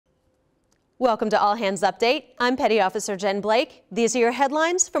Welcome to All Hands Update. I'm Petty Officer Jen Blake. These are your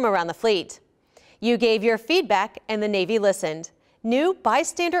headlines from around the fleet. You gave your feedback and the Navy listened. New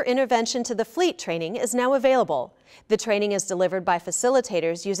Bystander intervention to the fleet training is now available. The training is delivered by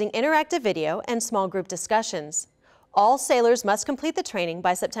facilitators using interactive video and small group discussions. All sailors must complete the training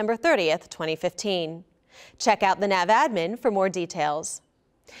by September 30th, 2015. Check out the NAV admin for more details.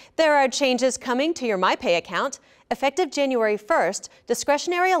 There are changes coming to your myPay account. Effective January 1st,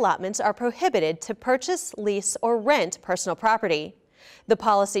 discretionary allotments are prohibited to purchase, lease, or rent personal property. The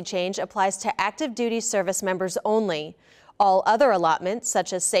policy change applies to active duty service members only. All other allotments,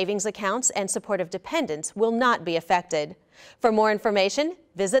 such as savings accounts and supportive dependents, will not be affected. For more information,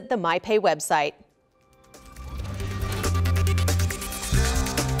 visit the myPay website.